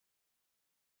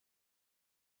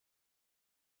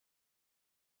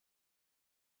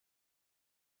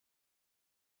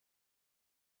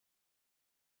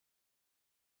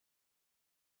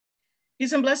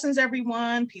Peace and blessings,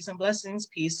 everyone. Peace and blessings,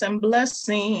 peace and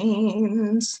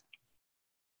blessings.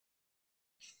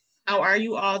 How are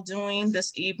you all doing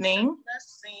this evening?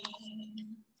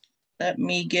 Let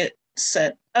me get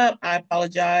set up. I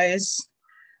apologize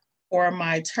for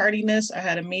my tardiness. I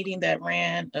had a meeting that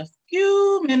ran a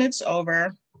few minutes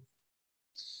over,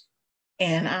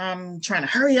 and I'm trying to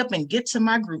hurry up and get to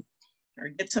my group or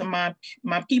get to my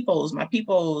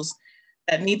peoples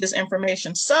that need this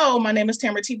information. So my name is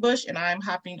Tamara T. Bush, and I'm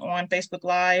hopping on Facebook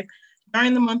Live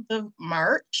during the month of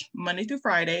March, Monday through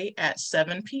Friday at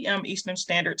 7 p.m. Eastern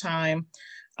Standard Time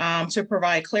to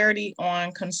provide clarity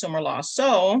on consumer law.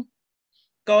 So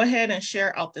go ahead and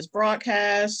share out this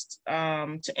broadcast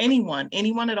to anyone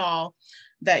at all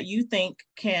that you think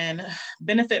can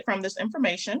benefit from this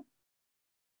information.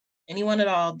 Anyone at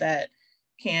all that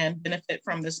can benefit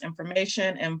from this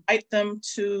information, invite them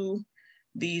to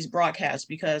these broadcasts,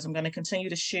 because I'm going to continue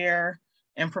to share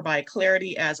and provide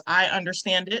clarity as I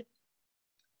understand it,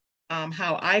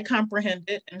 how I comprehend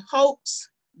it, in hopes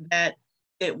that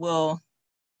it will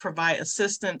provide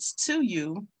assistance to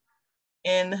you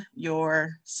in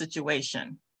your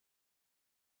situation.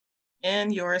 Let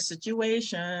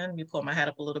me pull my hat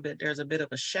up a little bit. There's a bit of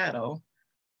a shadow.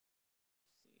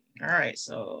 All right,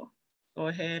 so go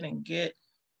ahead and get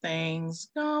things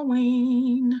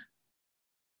going.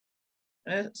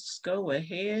 Let's go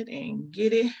ahead and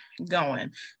get it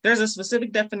going. There's a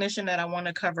specific definition that I want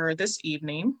to cover this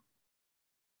evening.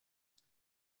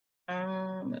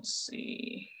 Let's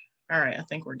see. All right, I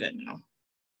think we're good now.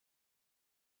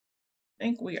 I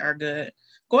think we are good.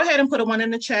 Go ahead and put a 1 in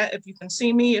the chat if you can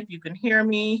see me, if you can hear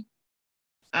me.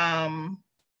 Put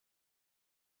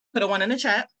a 1 in the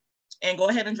chat, and go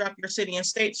ahead and drop your city and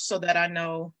state so that I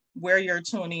know where you're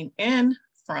tuning in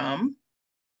from.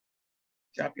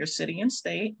 Drop your city and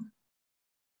state.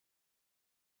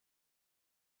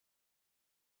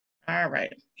 All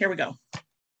right, here we go.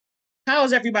 How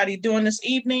is everybody doing this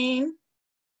evening?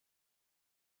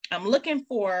 I'm looking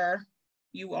for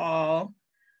you all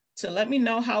to let me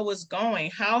know how it's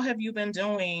going. How have you been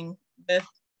doing with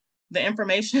the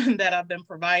information that I've been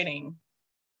providing?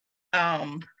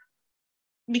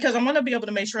 Because I want to be able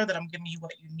to make sure that I'm giving you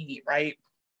what you need, right?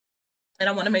 And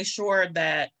I want to make sure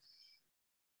that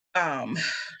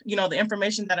the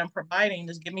information that I'm providing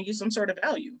is giving you some sort of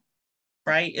value,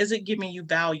 right? Is it giving you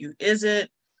value? Is it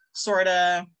sort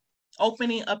of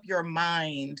opening up your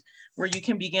mind where you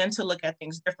can begin to look at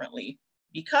things differently?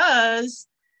 Because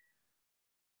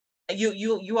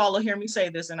you all will hear me say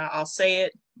this, and I'll say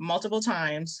it multiple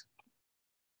times.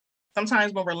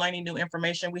 Sometimes when we're learning new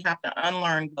information, we have to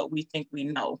unlearn what we think we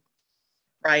know,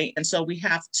 right? And so we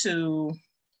have to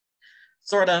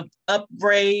sort of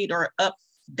upgrade or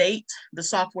update the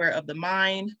software of the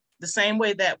mind, the same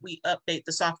way that we update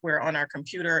the software on our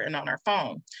computer and on our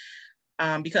phone.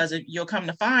 Because you'll come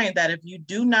to find that if you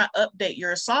do not update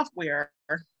your software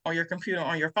on your computer or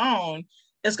on your phone,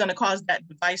 it's going to cause that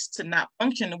device to not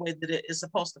function the way that it is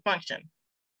supposed to function,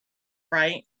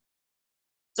 right?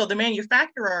 So the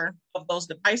manufacturer of those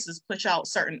devices push out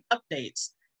certain updates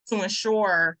to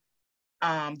ensure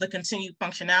the continued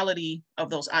functionality of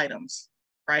those items,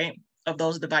 right? Of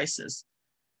those devices.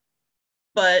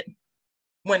 But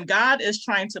when God is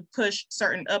trying to push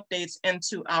certain updates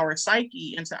into our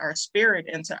psyche, into our spirit,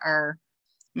 into our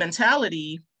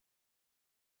mentality,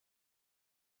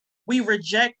 we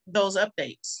reject those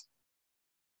updates,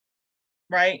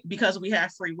 right? Because we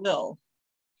have free will.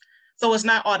 So it's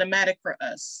not automatic for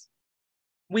us.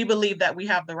 We believe that we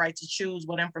have the right to choose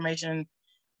what information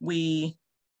we,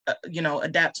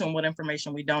 adapt to and what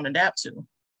information we don't adapt to.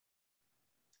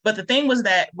 But the thing is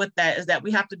that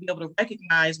we have to be able to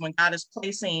recognize when God is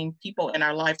placing people in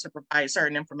our life to provide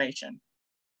certain information,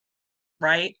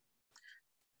 right?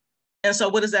 And so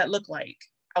what does that look like?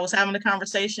 I was having a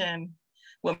conversation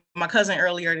with my cousin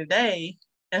earlier today,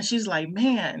 and she's like,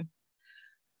 man,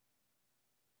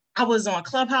 I was on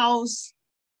Clubhouse.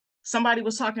 Somebody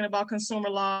was talking about consumer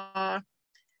law.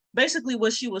 Basically,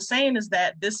 what she was saying is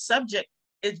that this subject,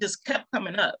 it just kept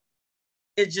coming up.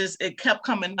 It kept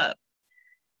coming up.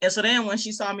 And so then when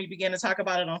she saw me begin to talk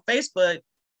about it on Facebook,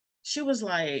 she was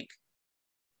like,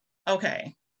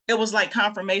 okay, it was like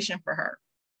confirmation for her.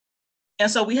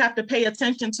 And so we have to pay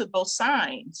attention to those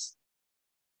signs.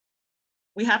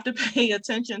 We have to pay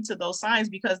attention to those signs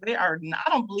because I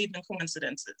don't believe in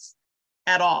coincidences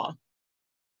at all.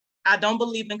 I don't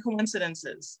believe in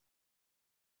coincidences.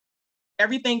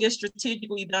 Everything is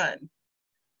strategically done.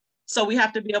 So we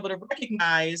have to be able to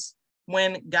recognize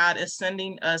when God is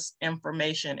sending us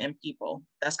information and people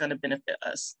that's going to benefit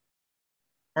us,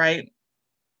 right?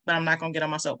 But I'm not going to get on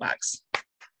my soapbox.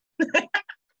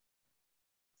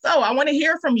 So I want to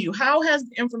hear from you. How has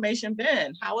the information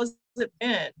been? How has it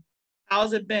been? How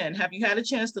has it been? Have you had a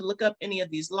chance to look up any of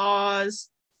these laws?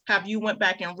 Have you went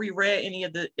back and reread any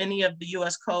of the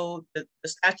US code, the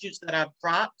statutes that I've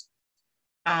dropped?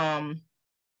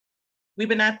 We've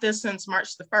been at this since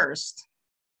March the 1st.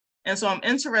 And so I'm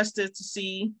interested to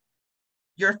see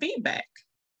your feedback.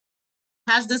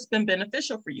 Has this been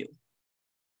beneficial for you?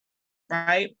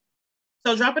 Right?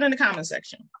 So drop it in the comment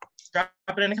section. Drop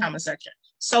it in the comment section.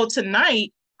 So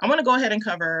tonight, I want to go ahead and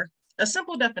cover a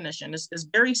simple definition. It's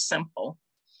very simple.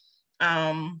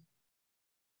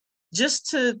 Just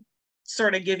to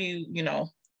sort of give you,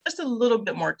 just a little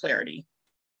bit more clarity.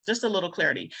 Just a little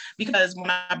clarity. Because when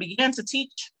I began to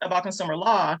teach about consumer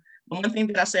law, the one thing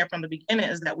that I said from the beginning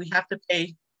is that we have to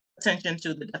pay attention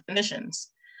to the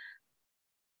definitions.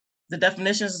 The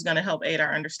definitions is going to help aid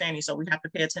our understanding. So we have to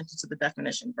pay attention to the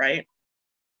definition, right?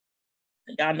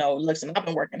 Y'all know, listen, I've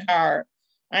been working hard.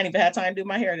 I ain't even had time to do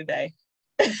my hair today.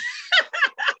 When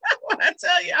I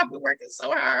tell you, I've been working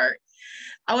so hard.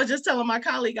 I was just telling my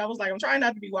colleague, I was like, I'm trying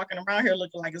not to be walking around here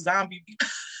looking like a zombie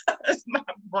because my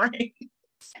brain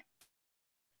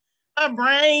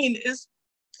is,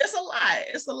 it's a lot.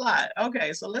 It's a lot.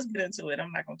 Okay, so let's get into it.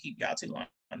 I'm not going to keep y'all too long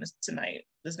on this tonight.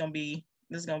 This is going to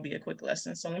be a quick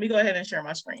lesson. So let me go ahead and share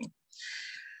my screen.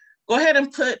 Go ahead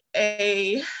and put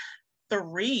a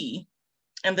 3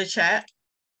 in the chat.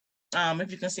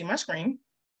 If you can see my screen,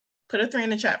 put a 3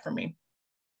 in the chat for me.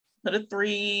 Put a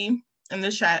 3 in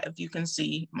the chat if you can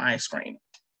see my screen.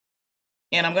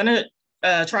 And I'm going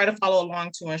to try to follow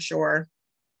along to ensure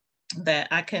that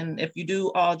I can, if you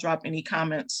do all drop any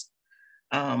comments,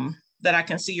 that I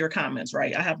can see your comments,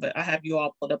 right? I have you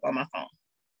all pulled up on my phone.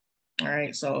 All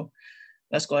right, so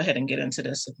let's go ahead and get into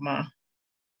this if my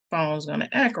phone's going to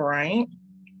act right.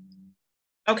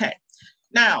 Okay,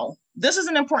 now this is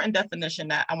an important definition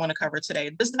that I want to cover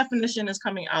today. This definition is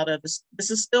coming out of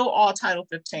this is still all Title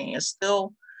 15. It's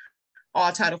still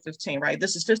all Title 15, right?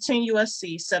 This is 15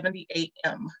 USC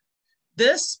 78M.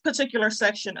 This particular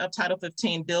section of Title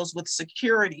 15 deals with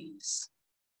securities,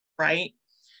 right?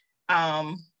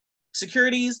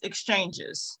 Securities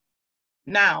exchanges.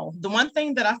 Now, the one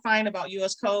thing that I find about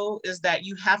US Code is that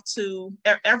you have to,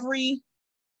 every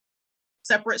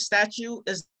separate statute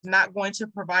is not going to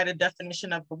provide a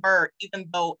definition of the word, even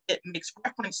though it makes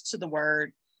reference to the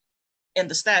word in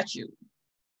the statute.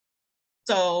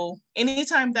 So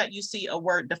anytime that you see a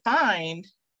word defined,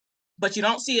 but you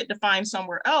don't see it defined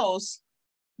somewhere else,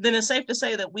 then it's safe to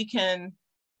say that we can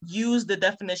use the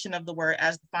definition of the word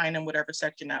as defined in whatever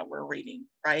section that we're reading,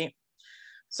 right?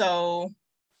 So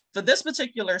for this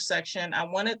particular section, I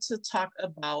wanted to talk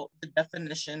about the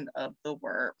definition of the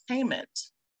word payment.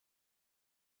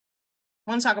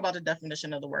 I want to talk about the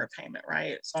definition of the word payment,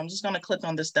 right? So I'm just going to click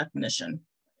on this definition.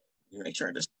 Make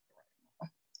sure this.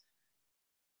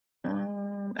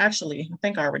 Actually, I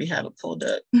think I already have it pulled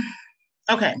up.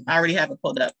 Okay, I already have it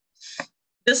pulled up.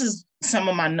 This is some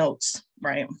of my notes,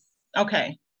 right?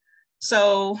 Okay,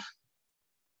 so,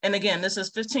 and again, this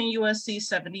is 15 USC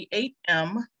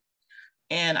 78M,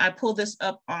 and I pulled this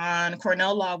up on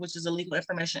Cornell Law, which is a legal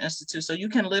information institute. So you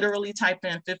can literally type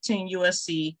in 15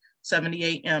 USC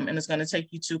 78M, and it's going to take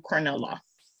you to Cornell Law.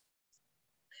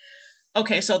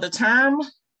 Okay, so the term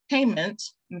payment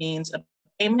means a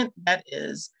payment that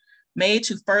is made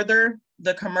to further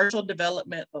the commercial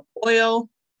development of oil,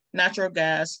 natural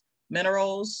gas,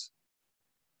 minerals,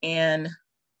 and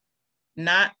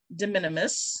not de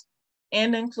minimis,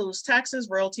 and includes taxes,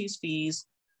 royalties, fees,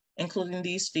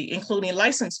 including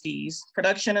license fees,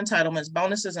 production entitlements,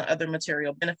 bonuses, and other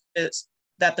material benefits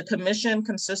that the commission,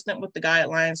 consistent with the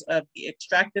guidelines of the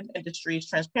Extractive Industries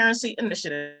Transparency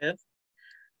Initiative,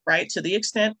 right, to the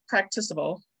extent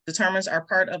practicable, determines are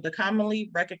part of the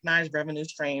commonly recognized revenue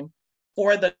stream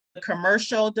for the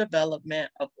commercial development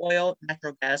of oil,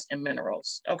 natural gas, and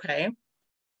minerals. Okay.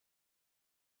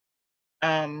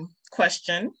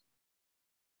 Question.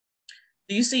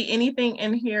 Do you see anything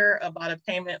in here about a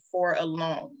payment for a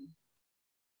loan?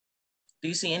 Do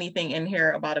you see anything in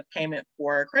here about a payment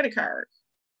for a credit card?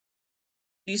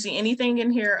 Do you see anything in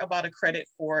here about a credit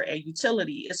for a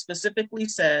utility? It specifically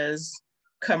says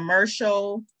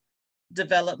commercial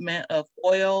development of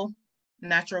oil,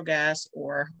 natural gas,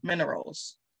 or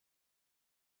minerals.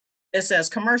 It says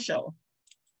commercial.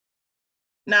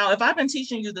 Now, if I've been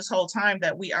teaching you this whole time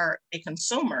that we are a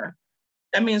consumer,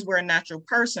 that means we're a natural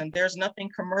person. There's nothing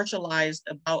commercialized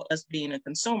about us being a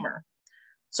consumer.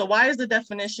 So why is the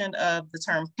definition of the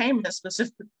term payment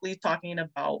specifically talking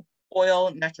about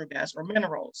oil, natural gas, or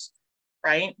minerals,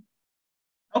 right?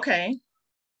 Okay.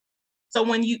 So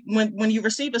when you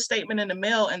receive a statement in the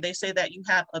mail and they say that you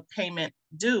have a payment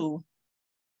due,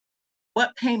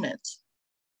 what payment?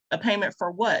 A payment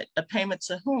for what? A payment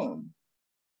to whom?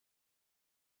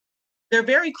 They're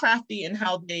very crafty in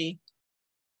how they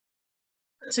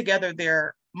put together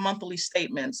their monthly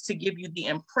statements to give you the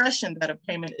impression that a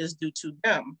payment is due to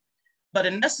them. But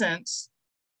in essence,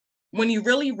 when you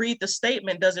really read the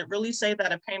statement, does it really say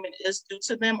that a payment is due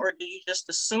to them, or do you just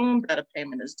assume that a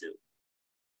payment is due?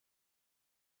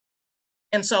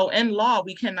 And so in law,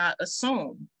 we cannot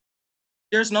assume.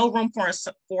 There's no room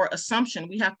for assumption.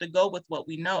 We have to go with what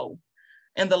we know.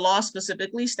 And the law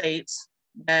specifically states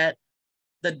that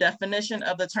the definition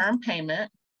of the term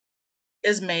payment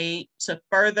is made to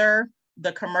further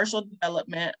the commercial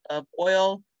development of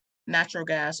oil, natural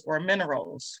gas, or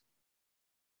minerals.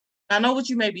 I know what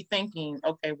you may be thinking.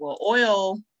 Okay, well,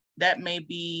 oil, that may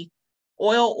be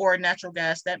oil or natural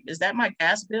gas. Is that my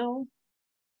gas bill?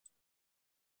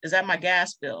 Is that my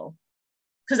gas bill?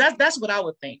 Because that's what I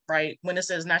would think, right? When it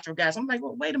says natural gas, I'm like,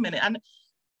 well, wait a minute.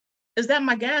 Is that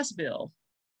my gas bill?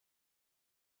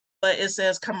 But it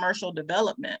says commercial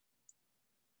development.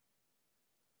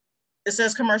 It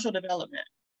says commercial development.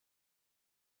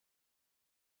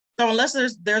 So unless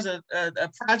there's a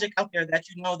project out there that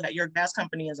you know that your gas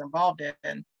company is involved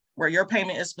in, where your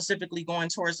payment is specifically going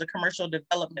towards the commercial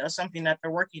development of something that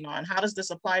they're working on, how does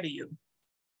this apply to you?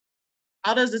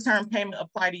 How does the term payment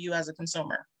apply to you as a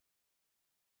consumer?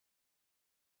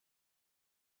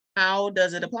 How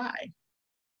does it apply?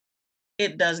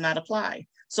 It does not apply.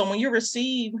 So when you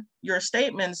receive your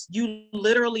statements, you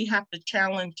literally have to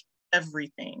challenge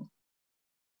everything.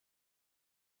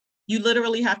 You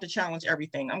literally have to challenge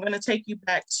everything. I'm going to take you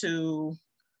back to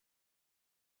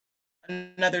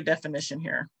another definition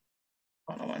here.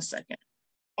 Hold on one second.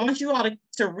 I want you all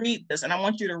to read this, and I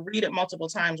want you to read it multiple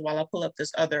times while I pull up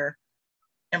this other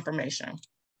information,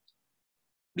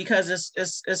 because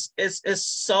it's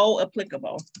so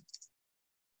applicable.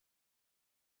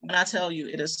 When I tell you,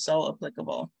 it is so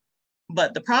applicable.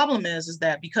 But the problem is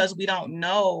that because we don't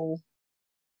know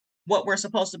what we're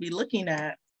supposed to be looking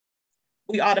at,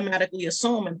 we automatically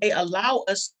assume, and they allow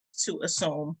us to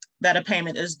assume that a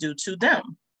payment is due to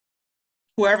them,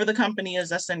 whoever the company is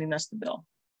that's sending us the bill,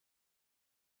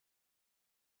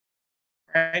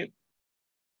 right?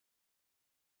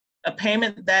 A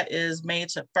payment that is made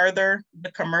to further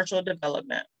the commercial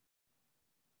development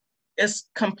is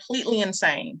completely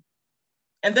insane.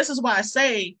 And this is why I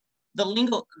say the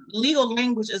legal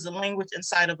language is a language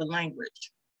inside of a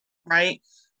language, right?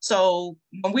 So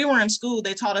when we were in school,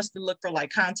 they taught us to look for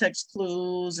like context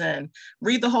clues and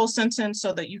read the whole sentence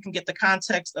so that you can get the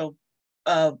context of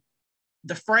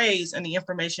the phrase and the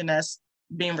information that's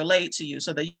being relayed to you,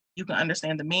 so that you can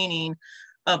understand the meaning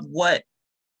of what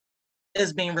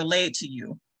is being relayed to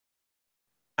you.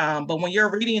 But when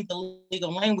you're reading the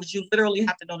legal language, you literally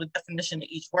have to know the definition of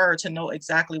each word to know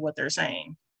exactly what they're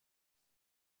saying.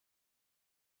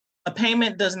 A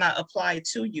payment does not apply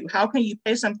to you. How can you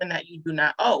pay something that you do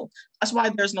not owe? That's why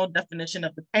there's no definition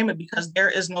of the payment, because there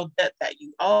is no debt that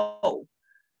you owe.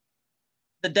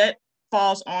 The debt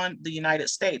falls on the United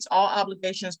States. All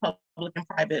obligations, public and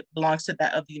private, belongs to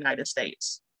that of the United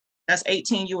States. That's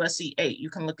 18 USC 8.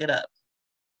 You can look it up.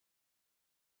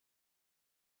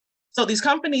 So these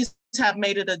companies have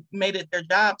made it their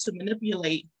job to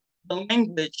manipulate the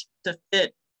language to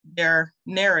fit their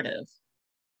narrative,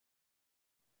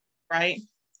 right?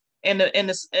 And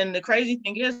the crazy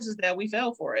thing is that we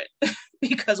fell for it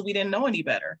because we didn't know any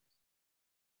better.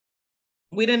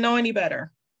 We didn't know any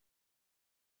better.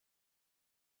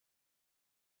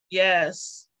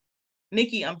 Yes,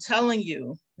 Nikki, I'm telling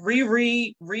you,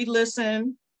 reread,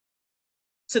 re-listen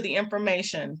to the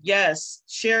information. Yes,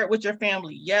 share it with your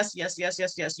family. Yes, yes, yes,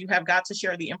 yes, yes. You have got to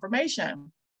share the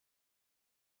information.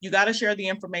 You got to share the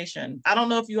information. I don't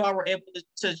know if you all were able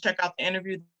to check out the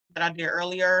interview that I did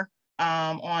earlier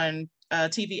on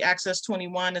TV Access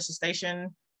 21. It's a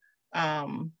station.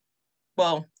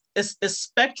 Well, it's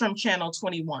Spectrum Channel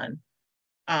 21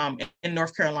 in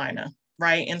North Carolina,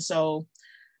 right? And so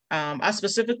I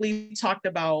specifically talked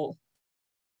about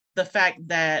the fact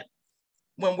that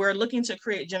when we're looking to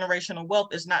create generational wealth,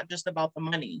 it's not just about the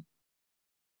money.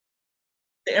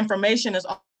 The information is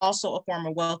also a form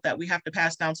of wealth that we have to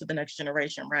pass down to the next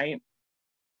generation, right?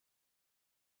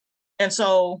 And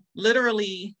so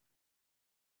literally,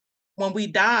 when we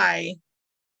die,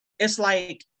 it's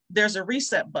like there's a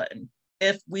reset button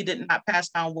if we did not pass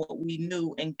down what we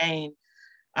knew and gained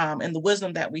and the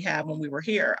wisdom that we have when we were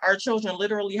here. Our children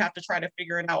literally have to try to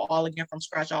figure it out all again from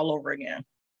scratch all over again.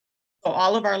 So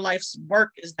all of our life's work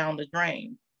is down the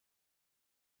drain.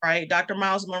 right? Dr.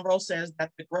 Miles Monroe says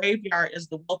that the graveyard is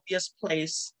the wealthiest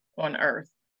place on earth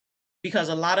because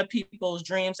a lot of people's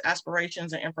dreams,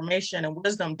 aspirations, and information and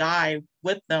wisdom die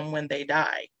with them when they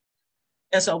die.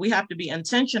 And so we have to be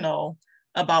intentional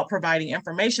about providing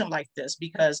information like this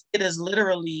because it is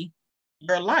literally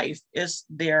your life. It's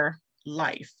their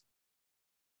life.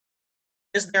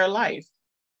 It's their life.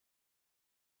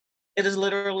 It is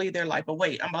literally their life. But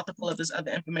wait, I'm about to pull up this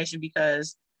other information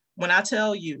because when I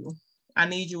tell you, I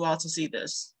need you all to see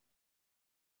this.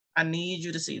 I need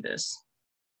you to see this.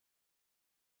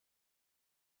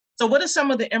 So what is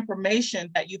some of the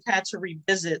information that you've had to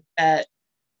revisit that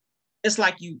it's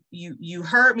like you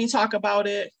heard me talk about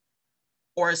it,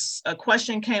 or a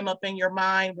question came up in your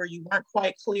mind where you weren't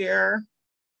quite clear?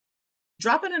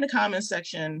 Drop it in the comment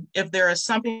section if there is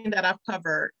something that I've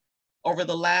covered over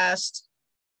the last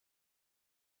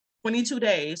 22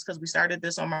 days, because we started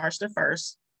this on March the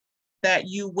 1st, that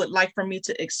you would like for me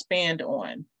to expand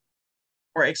on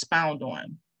or expound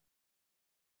on,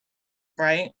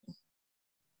 right?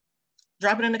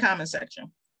 Drop it in the comment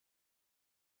section.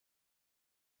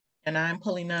 And I'm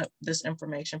pulling up this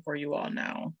information for you all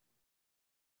now,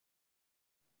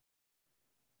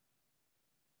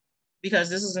 because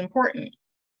this is important.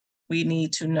 We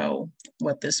need to know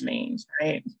what this means,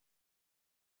 right?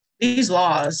 These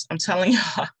laws, I'm telling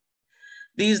y'all,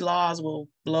 these laws will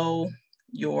blow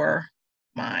your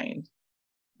mind.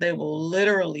 They will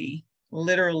literally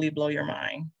blow your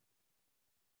mind.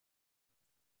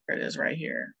 There it is right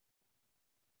here.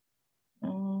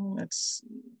 Let's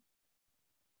see.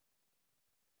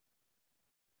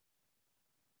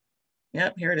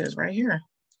 Yep, here it is right here.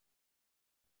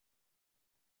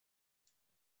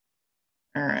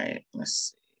 All right,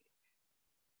 let's see.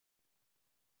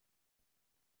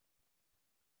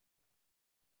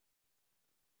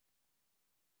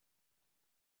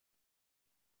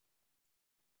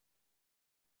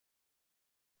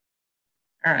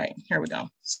 All right, here we go.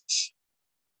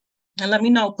 And let me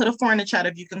know, put a 4 in the chat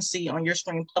if you can see on your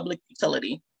screen, public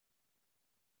utility.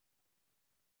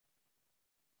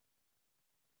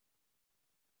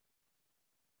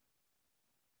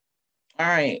 All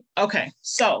right, okay,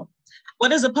 so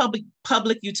what is a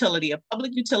public utility? A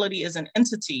public utility is an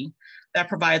entity that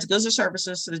provides goods or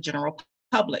services to the general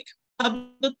public.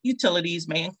 Public utilities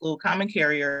may include common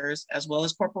carriers as well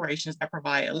as corporations that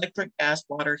provide electric, gas,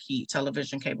 water, heat,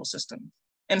 television, cable systems.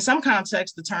 In some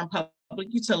contexts, the term public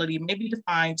utility may be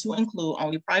defined to include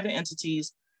only private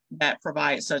entities that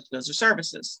provide such goods or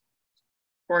services.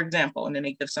 For example, and then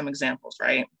they give some examples,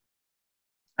 right?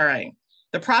 All right.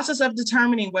 The process of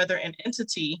determining whether an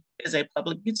entity is a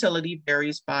public utility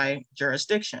varies by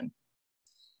jurisdiction.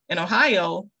 In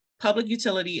Ohio, public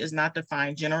utility is not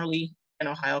defined generally in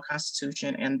Ohio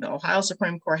Constitution, and the Ohio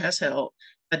Supreme Court has held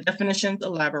that definitions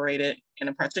elaborated in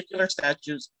a particular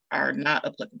statutes are not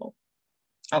applicable.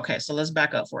 Okay, so let's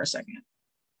back up for a second.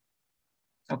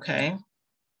 Okay,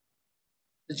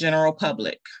 the general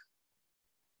public.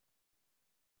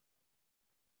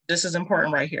 This is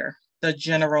important right here, the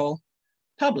general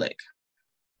public.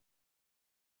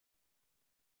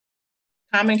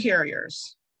 Common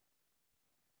carriers.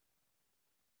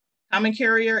 Common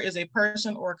carrier is a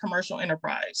person or a commercial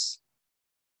enterprise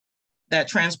that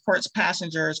transports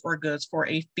passengers or goods for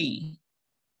a fee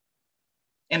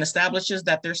and establishes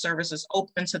that their service is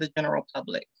open to the general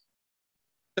public.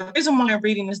 The reason why I'm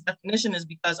reading this definition is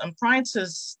because I'm trying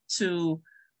to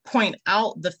point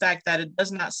out the fact that it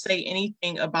does not say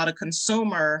anything about a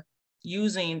consumer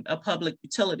using a public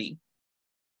utility.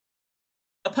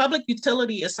 A public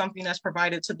utility is something that's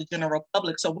provided to the general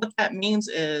public. So what that means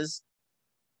is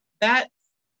that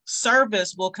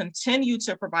service will continue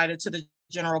to provide it to the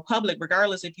general public,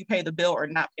 regardless if you pay the bill or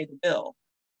not pay the bill,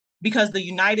 because the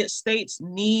United States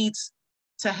needs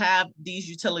to have these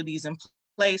utilities in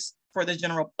place for the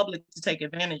general public to take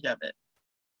advantage of it.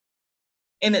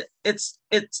 And it's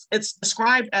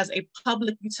described as a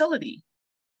public utility.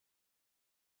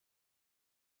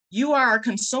 You are a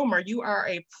consumer. You are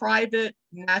a private,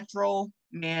 natural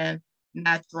man,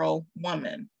 natural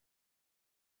woman.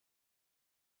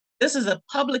 This is a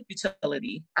public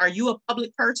utility. Are you a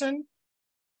public person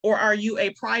or are you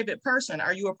a private person?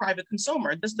 Are you a private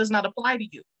consumer? This does not apply to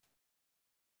you.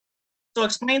 So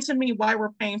explain to me why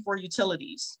we're paying for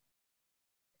utilities.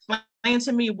 Explain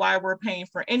to me why we're paying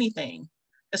for anything,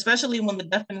 especially when the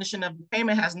definition of the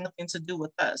payment has nothing to do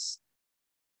with us.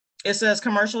 It says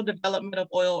commercial development of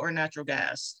oil or natural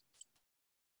gas,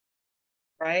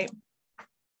 right?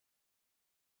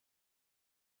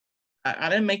 I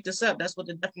didn't make this up. That's what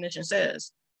the definition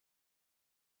says.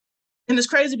 And it's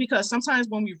crazy because sometimes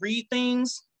when we read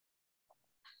things,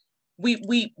 we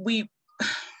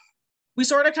we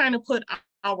sort of kind of put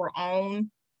our own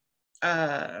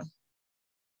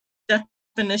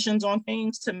definitions on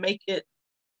things to make it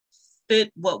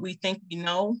fit what we think we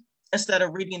know instead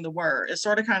of reading the word. It's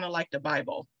sort of kind of like the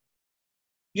Bible.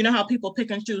 You know how people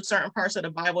pick and choose certain parts of the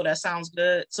Bible that sounds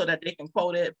good so that they can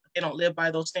quote it, but they don't live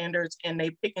by those standards, and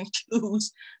they pick and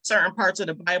choose certain parts of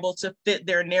the Bible to fit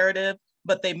their narrative,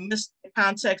 but they miss the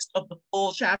context of the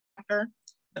full chapter.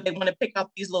 But they want to pick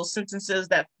out these little sentences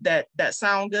that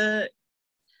sound good.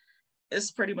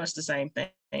 It's pretty much the same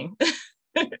thing.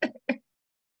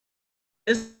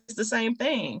 It's the same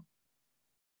thing.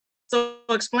 So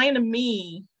explain to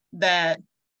me that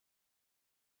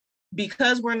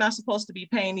because we're not supposed to be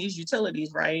paying these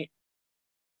utilities, right?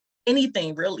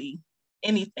 Anything, really,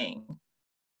 anything.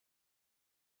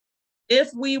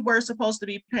 If we were supposed to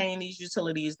be paying these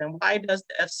utilities, then why does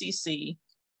the FCC,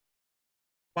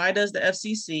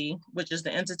 which is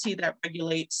the entity that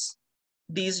regulates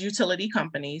these utility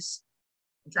companies,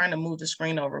 I'm trying to move the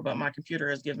screen over, but my computer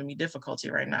is giving me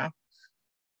difficulty right now.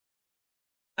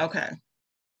 Okay.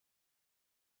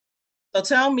 So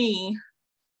tell me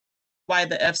why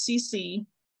the FCC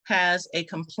has a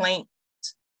complaint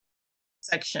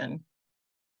section.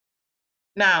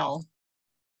 Now,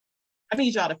 I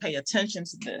need y'all to pay attention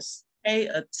to this. Pay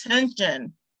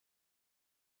attention.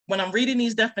 When I'm reading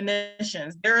these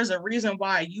definitions, there is a reason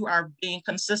why you are being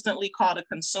consistently called a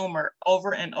consumer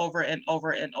over and over and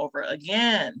over and over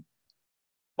again.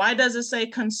 Why does it say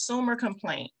consumer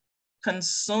complaint?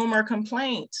 Consumer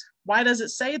complaint. Why does it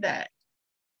say that?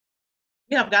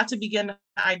 We have got to begin to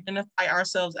identify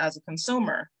ourselves as a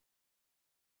consumer,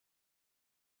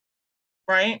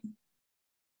 right?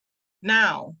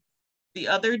 Now, the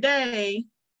other day,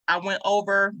 I went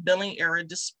over billing error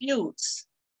disputes.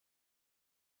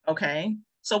 Okay,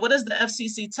 so what is the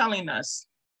FCC telling us?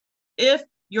 If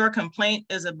your complaint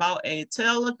is about a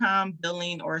telecom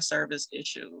billing or service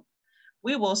issue,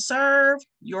 we will serve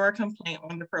your complaint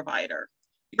on the provider.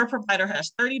 Your provider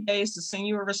has 30 days to send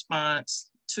you a response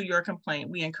to your complaint.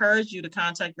 We encourage you to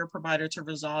contact your provider to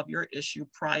resolve your issue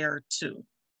prior to.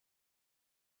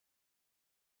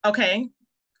 Okay,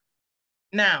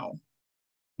 now,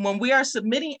 when we are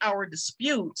submitting our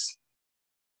disputes,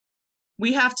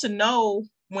 we have to know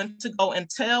when to go and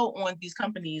tell on these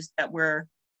companies that we're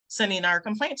sending our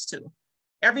complaints to.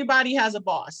 Everybody has a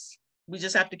boss. We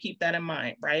just have to keep that in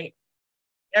mind, right?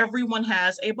 Everyone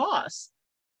has a boss.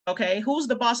 Okay, who's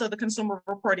the boss of the consumer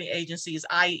reporting agencies,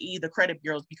 i.e. the credit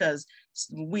bureaus, because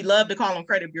we love to call them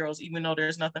credit bureaus, even though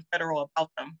there's nothing federal about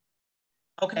them.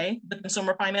 Okay, the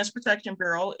Consumer Finance Protection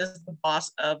Bureau is the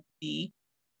boss of the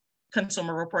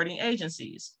consumer reporting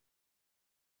agencies.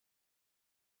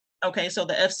 Okay, so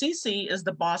the FCC is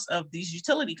the boss of these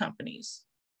utility companies,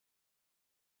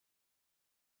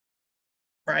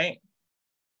 right?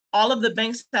 All of the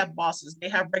banks have bosses, they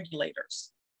have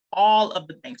regulators. All of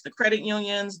the banks, the credit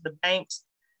unions, the banks,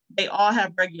 they all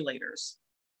have regulators.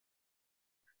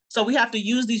 So we have to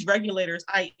use these regulators,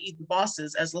 i.e. the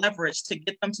bosses, as leverage to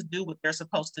get them to do what they're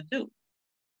supposed to do.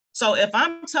 So if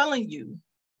I'm telling you,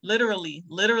 literally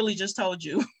just told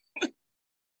you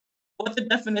what the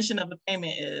definition of a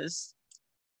payment is,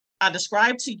 I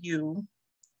described to you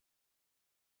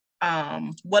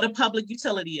what a public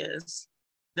utility is.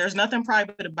 There's nothing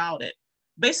private about it.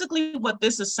 Basically, what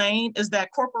this is saying is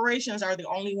that corporations are the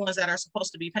only ones that are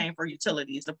supposed to be paying for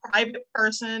utilities. The private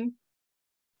person,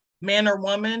 man or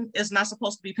woman, is not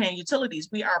supposed to be paying utilities.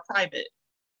 We are private.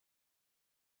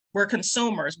 We're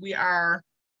consumers. We are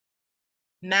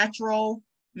natural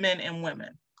men and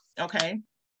women, okay?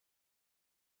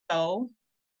 So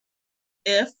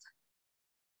if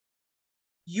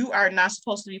you are not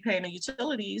supposed to be paying the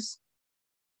utilities,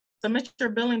 submit your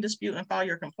billing dispute and file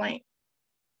your complaint.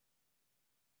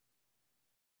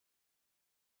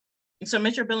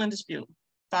 Submit your billing dispute,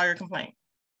 file your complaint.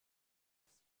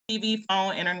 TV,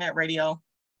 phone, internet, radio,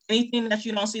 anything that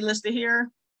you don't see listed here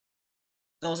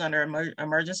goes under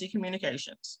emergency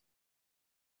communications.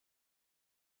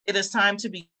 It is time to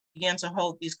begin to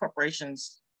hold these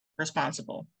corporations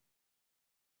responsible.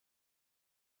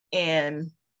 And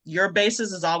your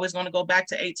basis is always going to go back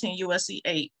to 18 USC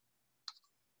 8.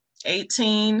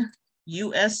 18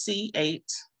 USC 8.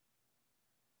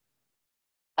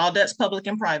 All debts, public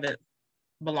and private,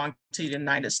 belong to the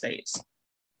United States.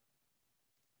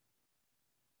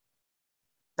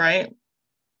 Right?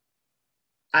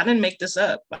 I didn't make this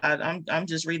up. I'm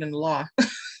just reading the law.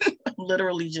 I'm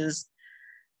literally just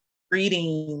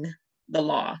reading the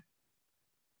law.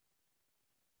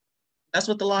 That's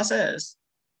what the law says.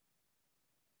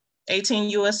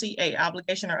 18 USC 8,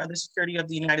 obligation or other security of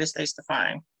the United States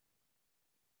defined.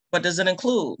 What does it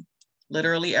include?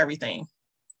 literally everything.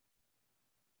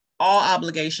 All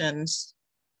obligations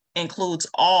includes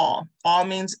all. All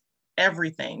means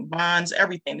everything, bonds,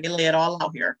 everything. They lay it all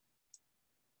out here.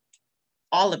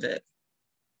 All of it.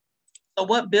 So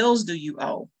what bills do you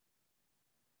owe?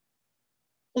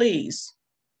 Please.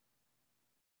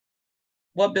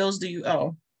 What bills do you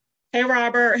owe? Hey,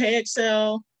 Robert. Hey,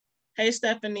 Excel. Hey,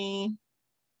 Stephanie.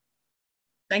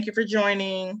 Thank you for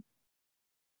joining.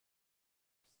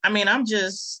 I mean, I'm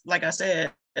just, like I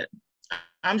said,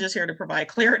 I'm just here to provide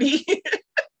clarity.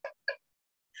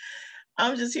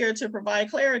 I'm just here to provide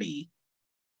clarity.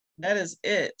 That is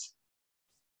it.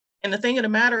 And the thing of the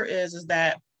matter is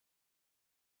that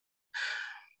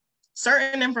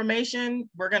certain information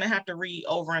we're going to have to read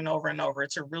over and over and over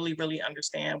to really, really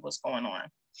understand what's going on,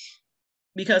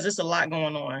 because it's a lot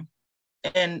going on.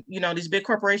 And, you know, these big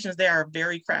corporations, they are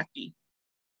very crafty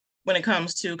when it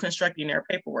comes to constructing their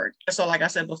paperwork. And so, like I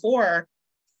said before,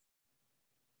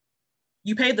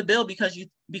 you pay the bill because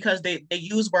they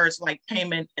use words like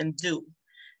payment and due.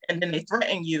 And then they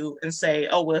threaten you and say,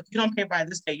 oh, well, if you don't pay by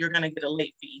this date, you're going to get a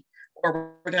late fee,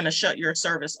 or we're going to shut your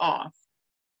service off,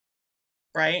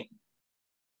 right?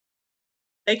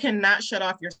 They cannot shut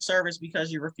off your service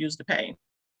because you refuse to pay.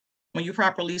 When you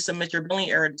properly submit your billing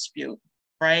error dispute,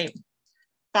 right?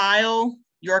 File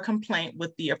your complaint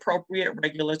with the appropriate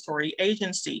regulatory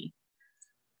agency,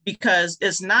 because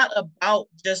it's not about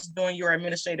just doing your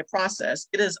administrative process.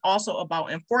 It is also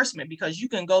about enforcement, because you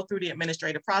can go through the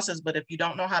administrative process, but if you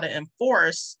don't know how to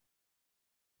enforce,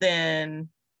 then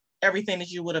everything that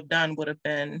you would have done would have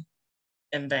been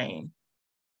in vain.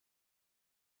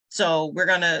 So we're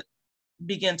going to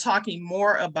begin talking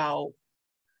more about,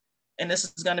 and this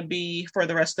is going to be for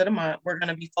the rest of the month, we're going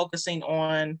to be focusing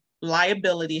on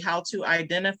liability, how to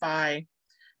identify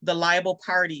the liable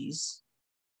parties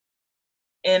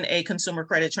in a consumer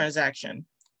credit transaction.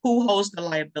 Who holds the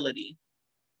liability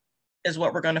is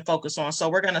what we're going to focus on. So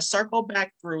we're going to circle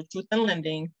back through Truth in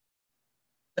Lending,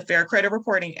 the Fair Credit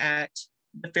Reporting Act,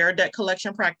 the Fair Debt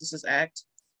Collection Practices Act,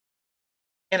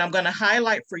 and I'm going to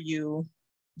highlight for you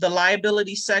the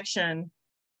liability section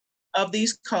of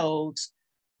these codes,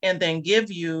 and then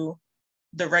give you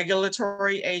the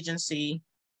regulatory agency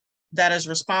that is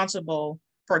responsible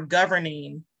for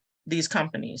governing these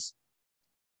companies.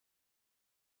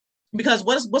 Because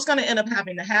what's going to end up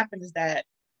having to happen is that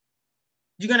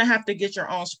you're going to have to get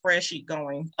your own spreadsheet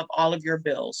going of all of your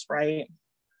bills, right?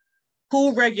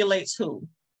 Who regulates who?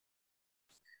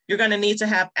 You're going to need to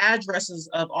have addresses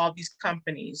of all these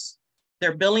companies,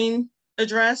 their billing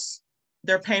address,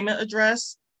 their payment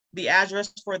address, the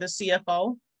address for the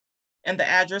CFO, and the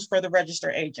address for the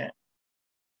registered agent.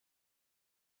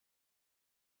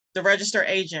 The registered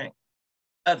agent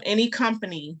of any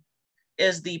company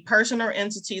is the person or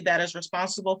entity that is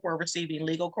responsible for receiving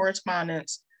legal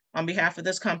correspondence on behalf of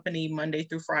this company Monday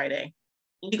through Friday.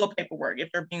 Legal paperwork, if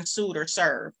they're being sued or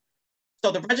served.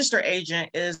 So the registered agent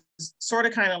is sort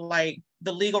of kind of like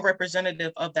the legal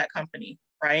representative of that company,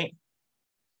 right?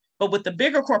 But with the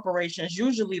bigger corporations,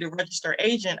 usually the registered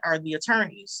agent are the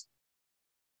attorneys.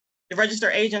 The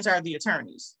registered agents are the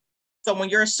attorneys. So when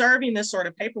you're serving this sort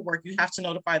of paperwork, you have to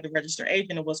notify the registered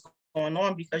agent of what's going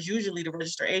on, because usually the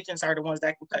registered agents are the ones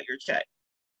that can cut your check.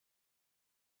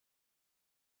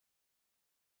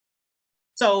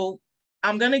 So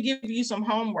I'm going to give you some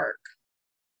homework.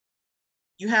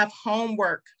 You have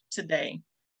homework today,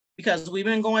 because we've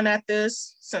been going at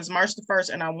this since March the 1st,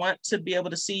 and I want to be able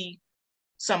to see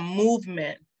some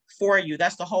movement for you.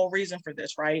 That's the whole reason for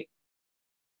this, right?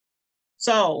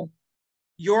 So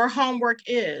your homework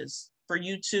is for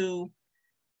you to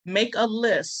make a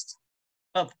list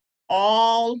of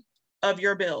all of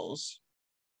your bills,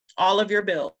 all of your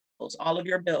bills, all of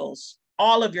your bills,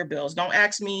 all of your bills. Don't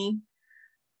ask me,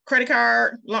 credit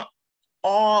card,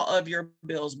 all of your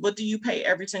bills. What do you pay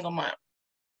every single month?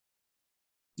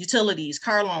 Utilities,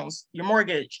 car loans, your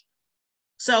mortgage,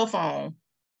 cell phone,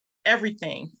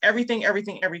 everything. I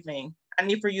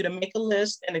need for you to make a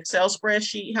list, an Excel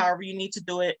spreadsheet, however you need to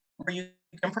do it, where you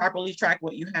can properly track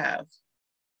what you have,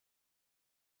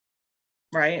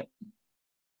 right?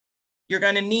 You're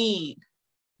going to need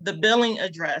the billing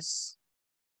address.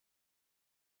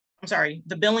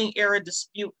 The billing error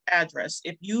dispute address.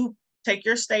 If you take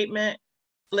your statement,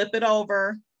 flip it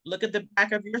over, look at the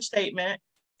back of your statement,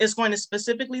 it's going to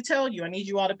specifically tell you, I need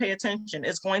you all to pay attention.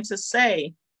 It's going to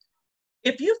say,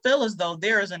 if you feel as though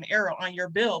there is an error on your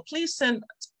bill, please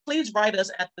write us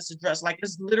at this address. Like,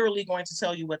 it's literally going to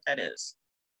tell you what that is.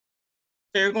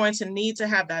 So you're going to need to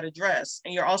have that address,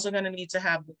 and you're also going to need to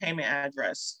have the payment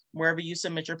address wherever you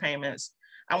submit your payments.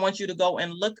 I want you to go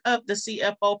and look up the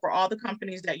CFO for all the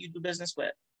companies that you do business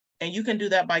with. And you can do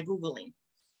that by Googling.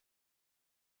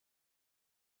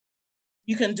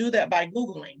 You can do that by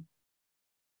Googling,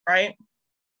 right?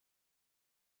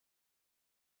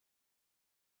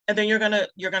 And then you're gonna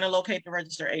locate the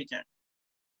registered agent.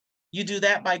 You do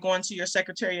that by going to your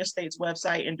Secretary of State's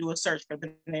website and do a search for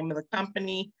the name of the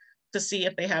company to see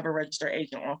if they have a registered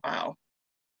agent on file.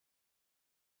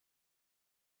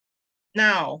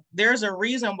 Now, there's a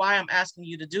reason why I'm asking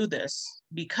you to do this,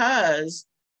 because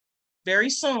very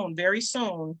soon,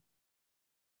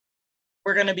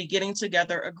 we're going to be getting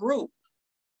together a group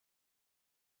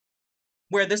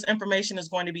where this information is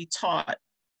going to be taught.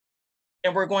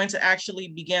 And we're going to actually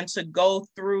begin to go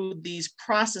through these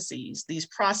processes.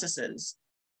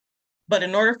 But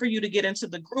in order for you to get into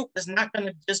the group, it's not going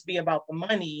to just be about the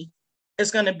money. It's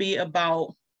going to be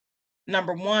about,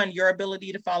 number one, your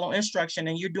ability to follow instruction,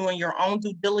 and you're doing your own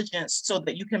due diligence so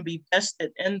that you can be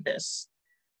vested in this,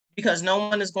 because no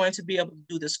one is going to be able to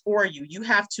do this for you. You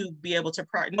have to be able to,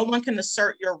 no one can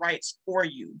assert your rights for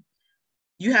you.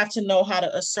 You have to know how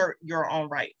to assert your own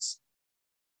rights.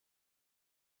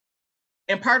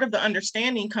 And part of the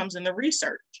understanding comes in the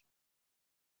research,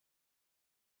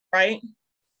 right?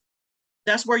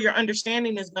 That's where your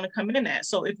understanding is going to come in at.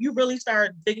 So if you really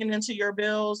start digging into your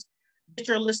bills, get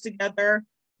your list together,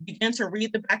 begin to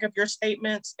read the back of your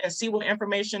statements and see what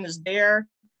information is there,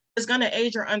 it's going to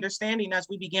aid your understanding as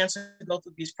we begin to go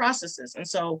through these processes. And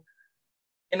so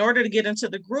in order to get into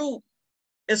the group,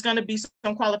 it's going to be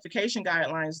some qualification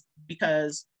guidelines,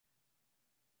 because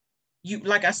you,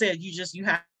 like I said, you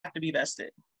have to be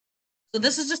vested. So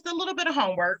this is just a little bit of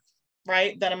homework,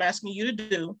 right, that I'm asking you to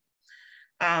do,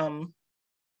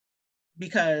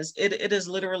 because it is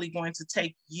literally going to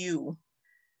take you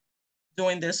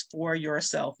doing this for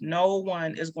yourself. No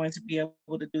one is going to be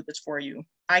able to do this for you.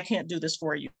 I can't do this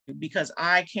for you because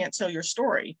I can't tell your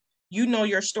story. You know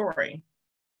your story.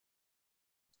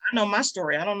 I know my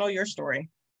story. I don't know your story.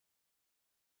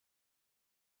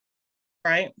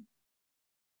 Right?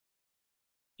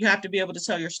 You have to be able to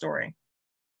tell your story.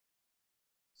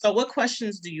 So what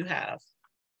questions do you have?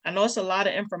 I know it's a lot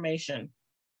of information.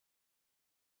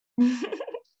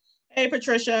 Hey,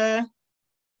 Patricia.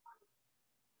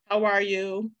 How are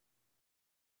you?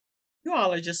 You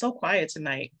all are just so quiet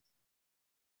tonight.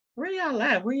 Where y'all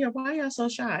at? Why y'all so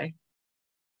shy?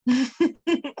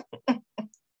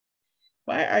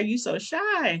 Why are you so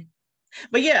shy?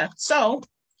 But yeah, so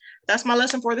that's my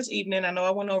lesson for this evening. I know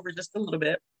I went over just a little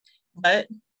bit, but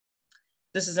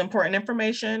this is important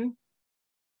information.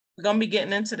 We're going to be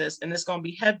getting into this, and it's going to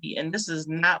be heavy, and this is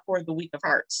not for the weak of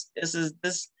hearts. This is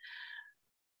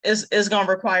going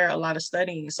to require a lot of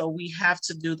studying, so we have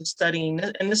to do the studying.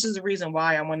 And this is the reason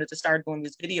why I wanted to start doing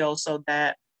this video, so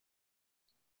that,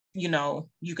 you know,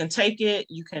 you can take it,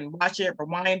 you can watch it,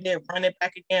 rewind it, run it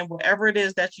back again, whatever it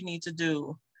is that you need to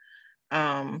do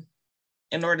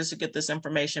in order to get this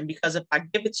information. Because if I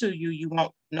give it to you, you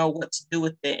won't know what to do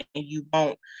with it, and you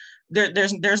won't,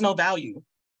 there's no value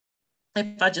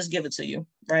if I just give it to you,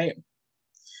 right?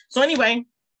 So anyway,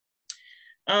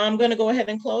 I'm going to go ahead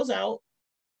and close out.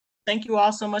 Thank you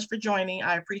all so much for joining.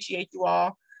 I appreciate you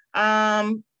all.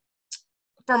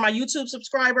 For my YouTube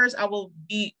subscribers, I will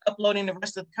be uploading the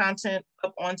rest of the content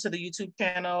up onto the YouTube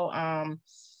channel.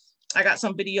 I got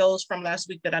some videos from last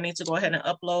week that I need to go ahead and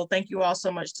upload. Thank you all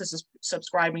so much for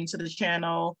subscribing to the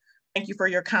channel. Thank you for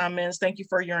your comments. Thank you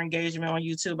for your engagement on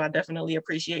YouTube. I definitely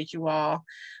appreciate you all.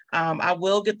 I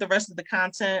will get the rest of the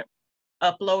content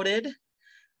uploaded.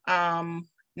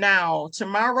 Now,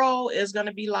 tomorrow is going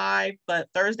to be live, but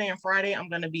Thursday and Friday, I'm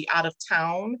going to be out of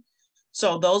town.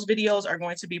 So those videos are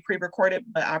going to be pre-recorded,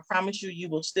 but I promise you, you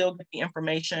will still get the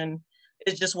information.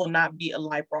 It just will not be a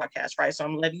live broadcast, right? So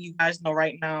I'm letting you guys know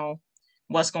right now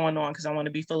what's going on, because I want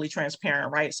to be fully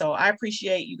transparent, right? So I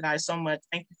appreciate you guys so much.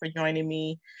 Thank you for joining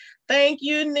me. Thank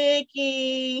you,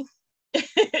 Nikki.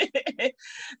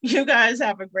 You guys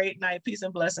have a great night. Peace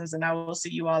and blessings, and I will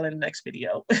see you all in the next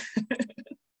video.